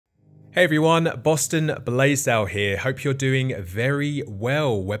Hey everyone, Boston Blaisdale here. Hope you're doing very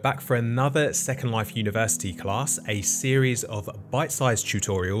well. We're back for another Second Life University class, a series of bite-sized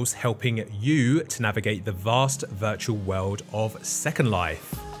tutorials helping you to navigate the vast virtual world of Second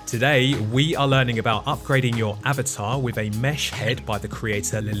Life. Today, we are learning about upgrading your avatar with a mesh head by the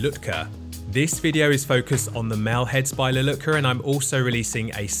creator Lelutka. This video is focused on the male heads by Lelutka, and I'm also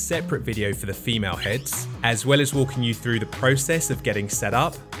releasing a separate video for the female heads, as well as walking you through the process of getting set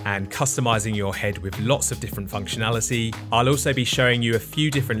up and customizing your head with lots of different functionality. I'll also be showing you a few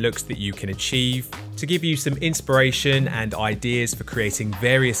different looks that you can achieve to give you some inspiration and ideas for creating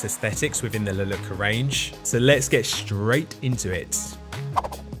various aesthetics within the Lelutka range. So let's get straight into it.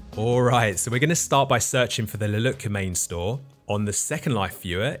 Alright, so we're going to start by searching for the Lelutka main store. On the Second Life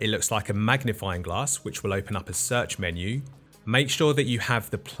viewer, it looks like a magnifying glass, which will open up a search menu. Make sure that you have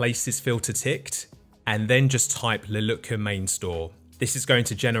the places filter ticked, and then just type Lelutka main store. This is going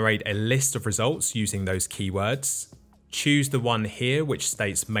to generate a list of results using those keywords. Choose the one here, which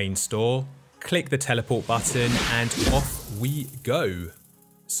states main store. Click the teleport button, and off we go.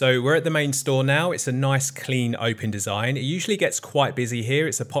 So we're at the main store now. It's a nice, clean, open design. It usually gets quite busy here.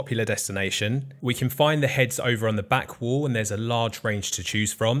 It's a popular destination. We can find the heads over on the back wall, and there's a large range to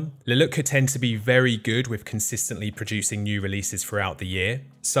choose from. Lelutka tend to be very good with consistently producing new releases throughout the year.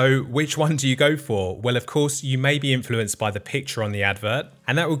 So which one do you go for? Well, of course, you may be influenced by the picture on the advert,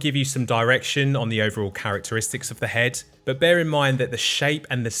 and that will give you some direction on the overall characteristics of the head. But bear in mind that the shape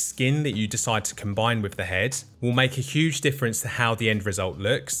and the skin that you decide to combine with the head will make a huge difference to how the end result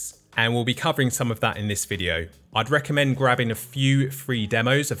looks, and we'll be covering some of that in this video. I'd recommend grabbing a few free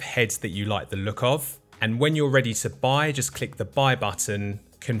demos of heads that you like the look of, and when you're ready to buy, just click the buy button,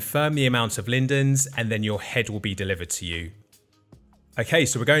 confirm the amount of Lindens, and then your head will be delivered to you. Okay,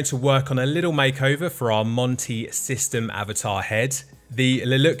 so we're going to work on a little makeover for our Monty system avatar head. The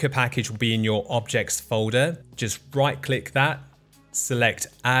Lelutka package will be in your objects folder. Just right click that, select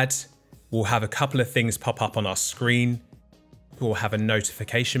add. We'll have a couple of things pop up on our screen. We'll have a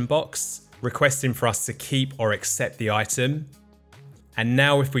notification box requesting for us to keep or accept the item. And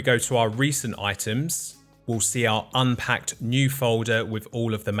now if we go to our recent items, we'll see our unpacked new folder with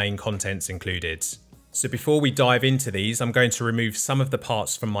all of the main contents included. So before we dive into these, I'm going to remove some of the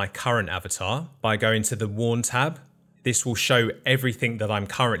parts from my current avatar by going to the Worn tab. This will show everything that I'm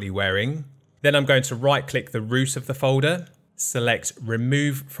currently wearing. Then I'm going to right click the root of the folder, select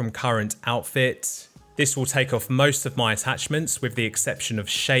remove from current outfit. This will take off most of my attachments with the exception of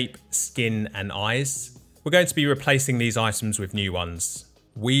shape, skin and eyes. We're going to be replacing these items with new ones.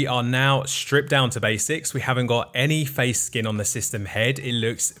 We are now stripped down to basics. We haven't got any face skin on the system head. It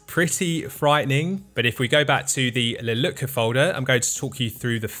looks pretty frightening. But if we go back to the Lelutka folder, I'm going to talk you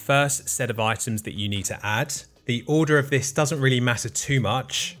through the first set of items that you need to add. The order of this doesn't really matter too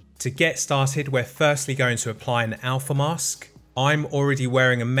much. To get started, we're firstly going to apply an alpha mask. I'm already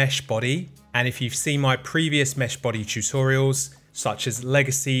wearing a mesh body, and if you've seen my previous mesh body tutorials, such as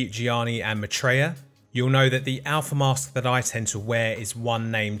Legacy, Gianni and Maitreya, you'll know that the alpha mask that I tend to wear is one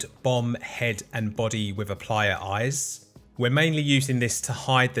named Bomb Head and Body with Applier Eyes. We're mainly using this to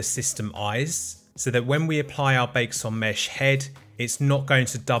hide the system eyes, so that when we apply our bakes on mesh head, it's not going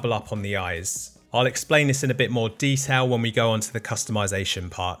to double up on the eyes. I'll explain this in a bit more detail when we go on to the customization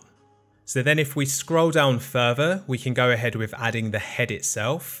part. So then if we scroll down further, we can go ahead with adding the head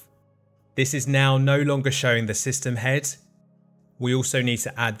itself. This is now no longer showing the system head. We also need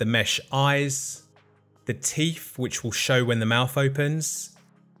to add the mesh eyes, the teeth, which will show when the mouth opens.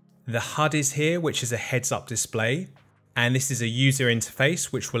 The HUD is here, which is a heads-up display. And this is a user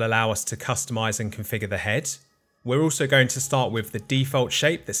interface, which will allow us to customize and configure the head. We're also going to start with the default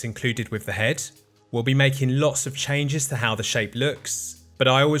shape that's included with the head. We'll be making lots of changes to how the shape looks, but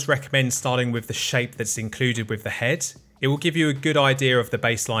I always recommend starting with the shape that's included with the head. It will give you a good idea of the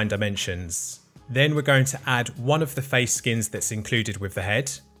baseline dimensions. Then we're going to add one of the face skins that's included with the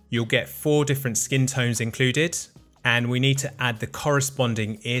head. You'll get 4 different skin tones included, and we need to add the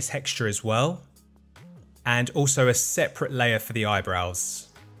corresponding ear texture as well, and also a separate layer for the eyebrows.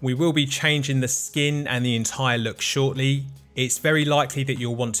 We will be changing the skin and the entire look shortly. It's very likely that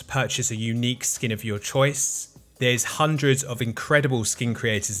you'll want to purchase a unique skin of your choice. There's hundreds of incredible skin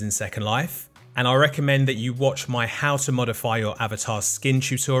creators in Second Life, and I recommend that you watch my How to Modify Your Avatar Skin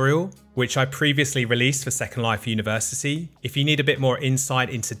tutorial, which I previously released for Second Life University, if you need a bit more insight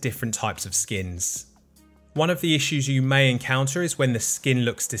into different types of skins. One of the issues you may encounter is when the skin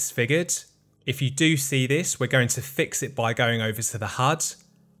looks disfigured. If you do see this, we're going to fix it by going over to the HUD,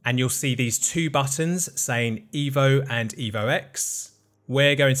 and you'll see these 2 buttons saying EVO and EVO X.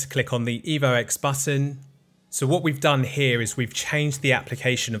 We're going to click on the EVO X button, So what we've done here is we've changed the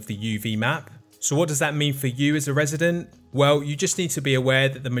application of the UV map. So what does that mean for you as a resident? Well, you just need to be aware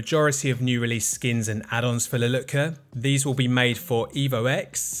that the majority of new release skins and add-ons for Lelutka, these will be made for EVO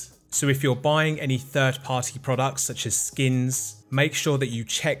X. So if you're buying any third-party products such as skins, make sure that you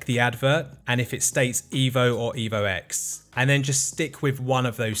check the advert and if it states EVO or EVO X, and then just stick with one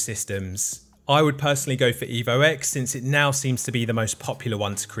of those systems. I would personally go for EVO X since it now seems to be the most popular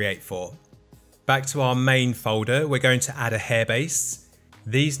one to create for. Back to our main folder, we're going to add a hairbase.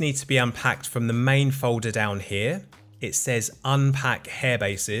 These need to be unpacked from the main folder down here. It says Unpack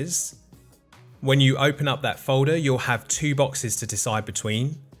hairbases. When you open up that folder, you'll have two boxes to decide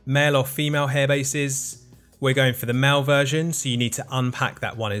between, male or female hairbases. We're going for the male version, so you need to unpack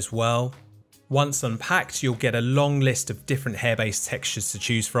that one as well. Once unpacked, you'll get a long list of different hairbase textures to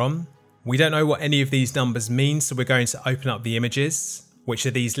choose from. We don't know what any of these numbers mean, so we're going to open up the images, which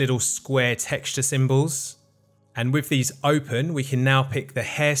are these little square texture symbols. And with these open, we can now pick the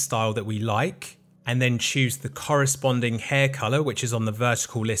hairstyle that we like and then choose the corresponding hair color, which is on the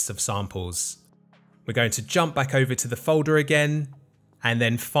vertical list of samples. We're going to jump back over to the folder again and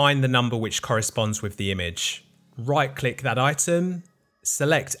then find the number which corresponds with the image. Right click that item,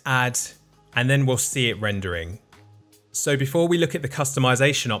 select add, and then we'll see it rendering. So before we look at the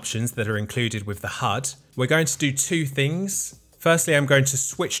customization options that are included with the HUD, we're going to do two things. Firstly, I'm going to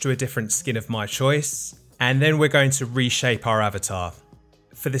switch to a different skin of my choice, and then we're going to reshape our avatar.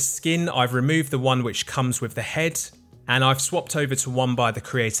 For the skin, I've removed the one which comes with the head, and I've swapped over to one by the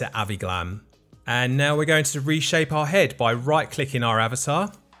creator Aviglam. And now we're going to reshape our head by right-clicking our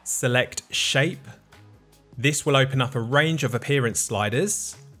avatar, select shape. This will open up a range of appearance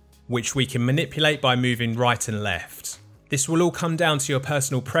sliders, which we can manipulate by moving right and left. This will all come down to your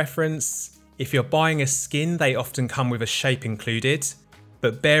personal preference. If you're buying a skin, they often come with a shape included,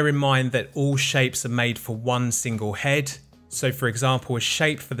 but bear in mind that all shapes are made for one single head. So for example, a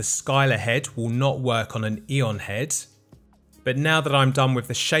shape for the Skylar head will not work on an Eon head. But now that I'm done with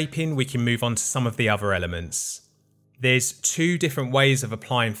the shaping, we can move on to some of the other elements. There's two different ways of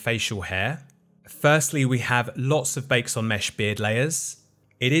applying facial hair. Firstly, we have lots of bakes on mesh beard layers.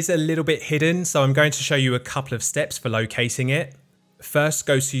 It is a little bit hidden, so I'm going to show you a couple of steps for locating it. First,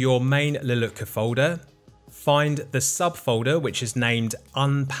 go to your main Lelutka folder, find the subfolder which is named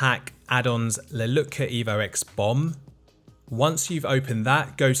Unpack Add-ons Lelutka EVO X Bomb. Once you've opened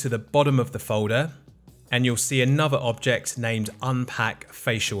that, go to the bottom of the folder and you'll see another object named Unpack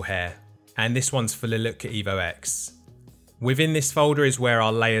Facial Hair, and this one's for Lelutka EVO X. Within this folder is where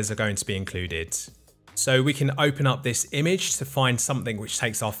our layers are going to be included. So we can open up this image to find something which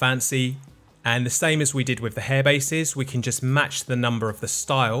takes our fancy, and the same as we did with the hair bases, we can just match the number of the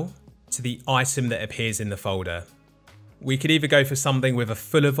style to the item that appears in the folder. We could either go for something with a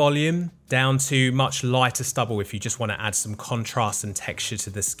fuller volume down to much lighter stubble if you just want to add some contrast and texture to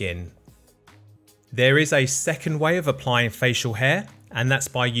the skin. There is a second way of applying facial hair, and that's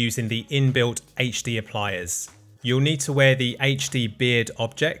by using the inbuilt HD appliers. You'll need to wear the HD beard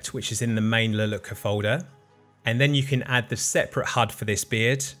object, which is in the main Lelutka folder, and then you can add the separate HUD for this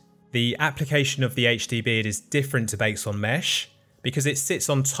beard. The application of the HD beard is different to bakes on mesh because it sits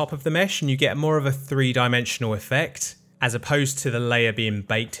on top of the mesh and you get more of a three-dimensional effect as opposed to the layer being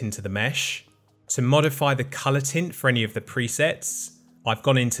baked into the mesh. To modify the color tint for any of the presets, I've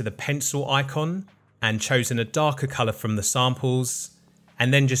gone into the pencil icon and chosen a darker color from the samples,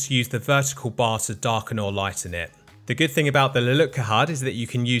 and then just use the vertical bar to darken or lighten it. The good thing about the Lelutka HUD is that you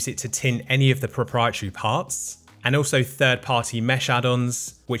can use it to tint any of the proprietary parts, and also third-party mesh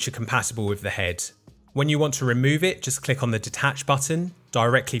add-ons, which are compatible with the head. When you want to remove it, just click on the detach button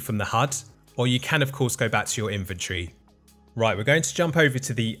directly from the HUD, or you can of course go back to your inventory. Right, we're going to jump over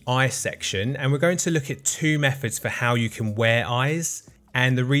to the eye section, and we're going to look at two methods for how you can wear eyes,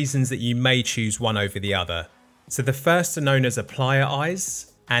 and the reasons that you may choose one over the other. So the first are known as applier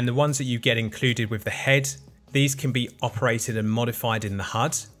eyes, and the ones that you get included with the head, these can be operated and modified in the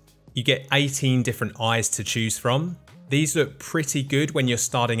HUD. You get 18 different eyes to choose from. These look pretty good when you're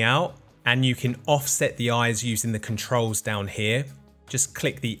starting out, and you can offset the eyes using the controls down here. Just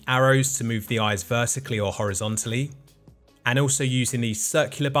click the arrows to move the eyes vertically or horizontally, and also using these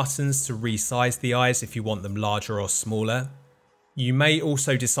circular buttons to resize the eyes if you want them larger or smaller. You may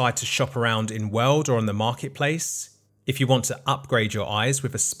also decide to shop around in World or on the marketplace if you want to upgrade your eyes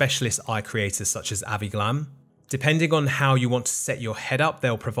with a specialist eye creator such as Aviglam. Depending on how you want to set your head up,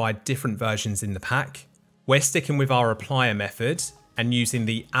 they'll provide different versions in the pack. We're sticking with our applier method and using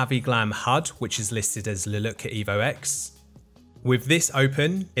the Aviglam HUD, which is listed as Lelutka EVO X. With this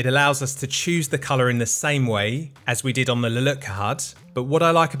open, it allows us to choose the color in the same way as we did on the Lelutka HUD, But what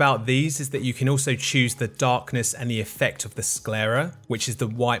I like about these is that you can also choose the darkness and the effect of the sclera, which is the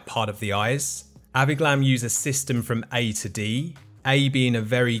white part of the eyes. Aviglam use a system from A to D, A being a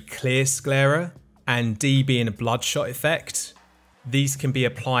very clear sclera and D being a bloodshot effect. These can be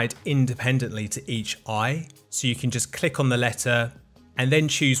applied independently to each eye, so you can just click on the letter and then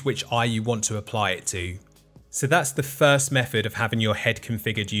choose which eye you want to apply it to. So that's the first method of having your head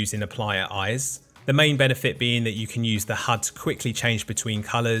configured using applier eyes. The main benefit being that you can use the HUD to quickly change between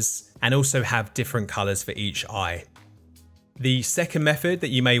colours and also have different colours for each eye. The second method that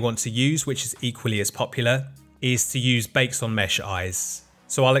you may want to use, which is equally as popular, is to use bakes on mesh eyes.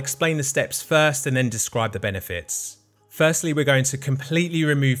 So I'll explain the steps first and then describe the benefits. Firstly, we're going to completely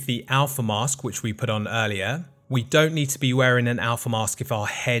remove the alpha mask which we put on earlier. We don't need to be wearing an alpha mask if our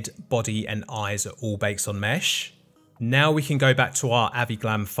head, body and eyes are all bakes on mesh. Now we can go back to our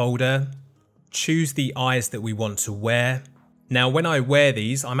Aviglam folder, choose the eyes that we want to wear. Now when I wear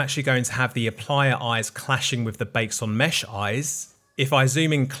these, I'm actually going to have the applier eyes clashing with the bakes on mesh eyes. If I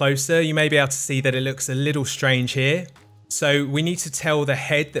zoom in closer, you may be able to see that it looks a little strange here. So we need to tell the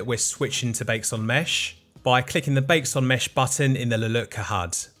head that we're switching to bakes on mesh by clicking the bakes on mesh button in the Lelutka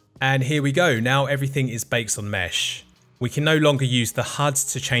HUD. And here we go, now everything is bakes on mesh. We can no longer use the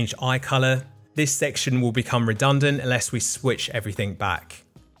HUDs to change eye color. This section will become redundant unless we switch everything back.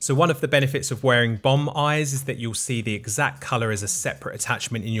 So one of the benefits of wearing bomb eyes is that you'll see the exact color as a separate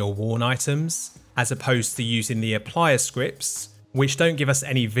attachment in your worn items, as opposed to using the applier scripts, which don't give us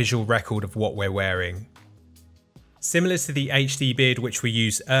any visual record of what we're wearing. Similar to the HD beard which we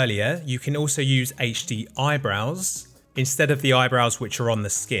used earlier, you can also use HD eyebrows instead of the eyebrows which are on the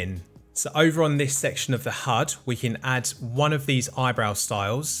skin. So over on this section of the HUD, we can add one of these eyebrow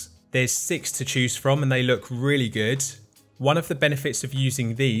styles. There's 6 to choose from and they look really good. One of the benefits of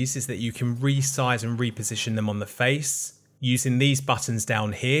using these is that you can resize and reposition them on the face using these buttons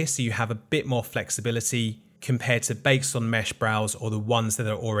down here, so you have a bit more flexibility compared to bakes on mesh brows or the ones that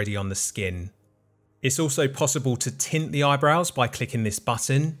are already on the skin. It's also possible to tint the eyebrows by clicking this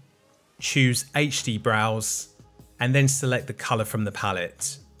button, choose HD brows, and then select the color from the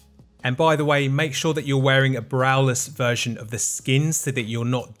palette. And by the way, make sure that you're wearing a browless version of the skin so that you're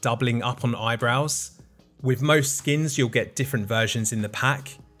not doubling up on eyebrows. With most skins, you'll get different versions in the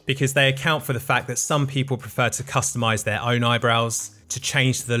pack because they account for the fact that some people prefer to customize their own eyebrows to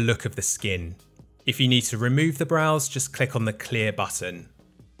change the look of the skin. If you need to remove the brows, just click on the clear button.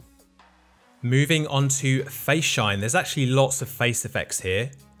 Moving on to face shine, there's actually lots of face effects here,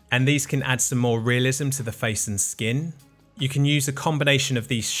 and these can add some more realism to the face and skin. You can use a combination of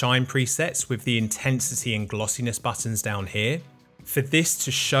these shine presets with the intensity and glossiness buttons down here. For this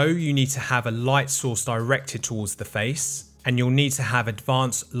to show, you need to have a light source directed towards the face, and you'll need to have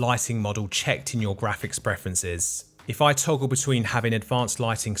advanced lighting model checked in your graphics preferences. If I toggle between having advanced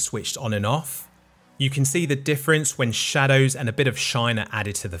lighting switched on and off, you can see the difference when shadows and a bit of shine are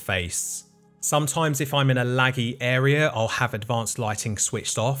added to the face. Sometimes if I'm in a laggy area, I'll have advanced lighting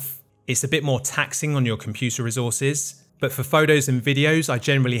switched off. It's a bit more taxing on your computer resources, but for photos and videos, I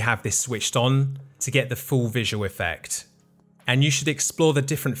generally have this switched on to get the full visual effect. And you should explore the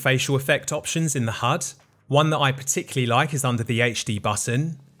different facial effect options in the HUD. One that I particularly like is under the HD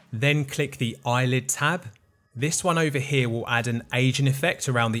button, then click the eyelid tab. This one over here will add an aging effect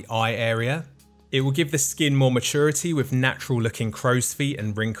around the eye area. It will give the skin more maturity with natural looking crow's feet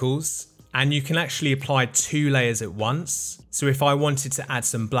and wrinkles. And you can actually apply 2 layers at once. So if I wanted to add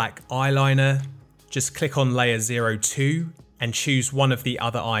some black eyeliner, just click on layer 02 and choose one of the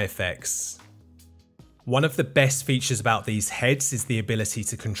other eye effects. One of the best features about these heads is the ability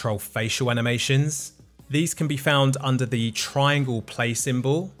to control facial animations. These can be found under the triangle play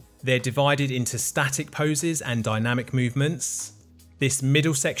symbol. They're divided into static poses and dynamic movements. This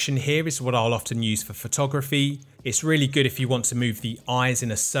middle section here is what I'll often use for photography. It's really good if you want to move the eyes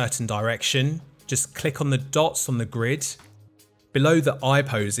in a certain direction. Just click on the dots on the grid. Below the eye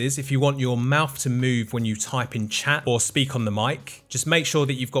poses, if you want your mouth to move when you type in chat or speak on the mic, just make sure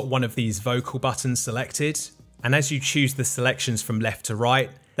that you've got one of these vocal buttons selected. And as you choose the selections from left to right,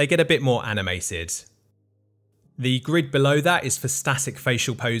 they get a bit more animated. The grid below that is for static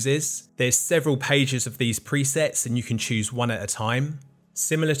facial poses. There's several pages of these presets and you can choose one at a time.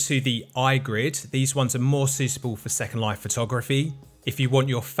 Similar to the eye grid, these ones are more suitable for second life photography. If you want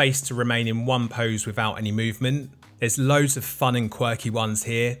your face to remain in one pose without any movement, there's loads of fun and quirky ones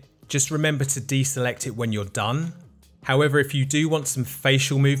here. Just remember to deselect it when you're done. However, if you do want some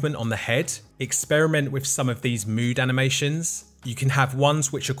facial movement on the head, experiment with some of these mood animations. You can have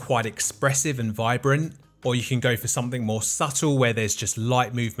ones which are quite expressive and vibrant, or you can go for something more subtle where there's just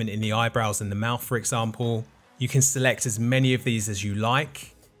light movement in the eyebrows and the mouth, for example. You can select as many of these as you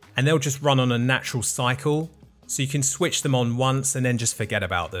like, and they'll just run on a natural cycle, so you can switch them on once and then just forget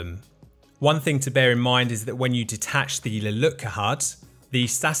about them. One thing to bear in mind is that when you detach the Lelutka HUD, the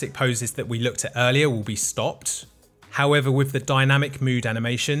static poses that we looked at earlier will be stopped. However, with the dynamic mood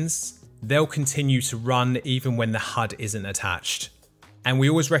animations, they'll continue to run even when the HUD isn't attached. And we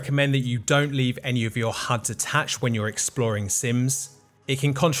always recommend that you don't leave any of your HUDs attached when you're exploring Sims. It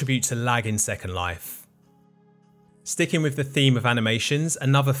can contribute to lag in Second Life. Sticking with the theme of animations,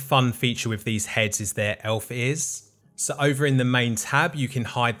 another fun feature with these heads is their elf ears. So over in the main tab, you can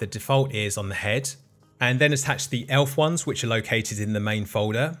hide the default ears on the head, and then attach the elf ones, which are located in the main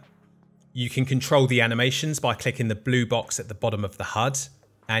folder. You can control the animations by clicking the blue box at the bottom of the HUD,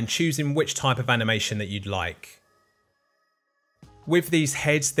 and choosing which type of animation that you'd like. With these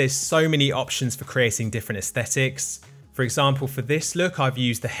heads, there's so many options for creating different aesthetics. For example, for this look, I've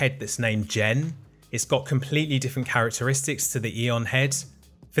used the head that's named Jen. It's got completely different characteristics to the Eon head.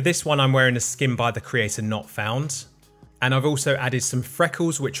 For this one, I'm wearing a skin by the creator not found. And I've also added some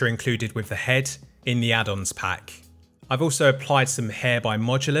freckles which are included with the head in the add-ons pack. I've also applied some hair by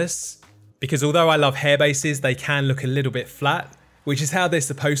Modulus, because although I love hair bases, they can look a little bit flat, which is how they're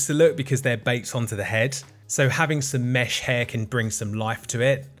supposed to look because they're baked onto the head. So having some mesh hair can bring some life to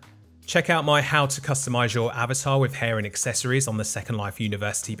it. Check out my how to customize your avatar with hair and accessories on the Second Life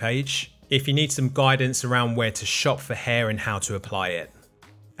University page, if you need some guidance around where to shop for hair and how to apply it.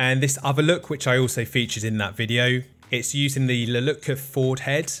 And this other look, which I also featured in that video, it's using the Lelutka Ford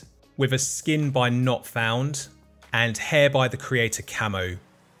head with a skin by Not Found and hair by the creator Camo.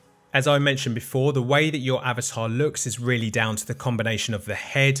 As I mentioned before, the way that your avatar looks is really down to the combination of the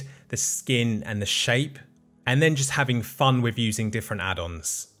head, the skin and the shape, and then just having fun with using different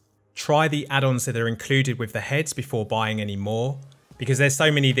add-ons. Try the add-ons that are included with the heads before buying any more, because there's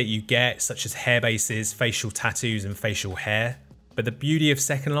so many that you get, such as hair bases, facial tattoos and facial hair. But the beauty of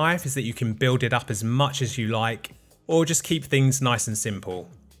Second Life is that you can build it up as much as you like, or just keep things nice and simple.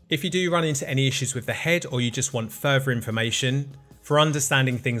 If you do run into any issues with the head, or you just want further information for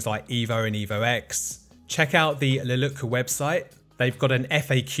understanding things like EVO and EVO X, check out the Lelutka website. They've got an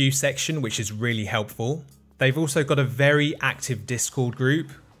FAQ section which is really helpful. They've also got a very active Discord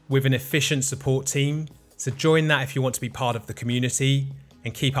group with an efficient support team, so join that if you want to be part of the community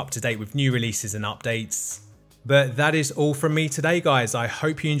and keep up to date with new releases and updates. But that is all from me today, guys. I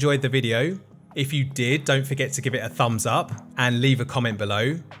hope you enjoyed the video. If you did, don't forget to give it a thumbs up and leave a comment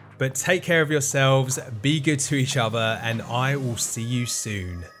below. But take care of yourselves, be good to each other, and I will see you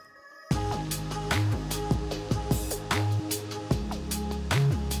soon.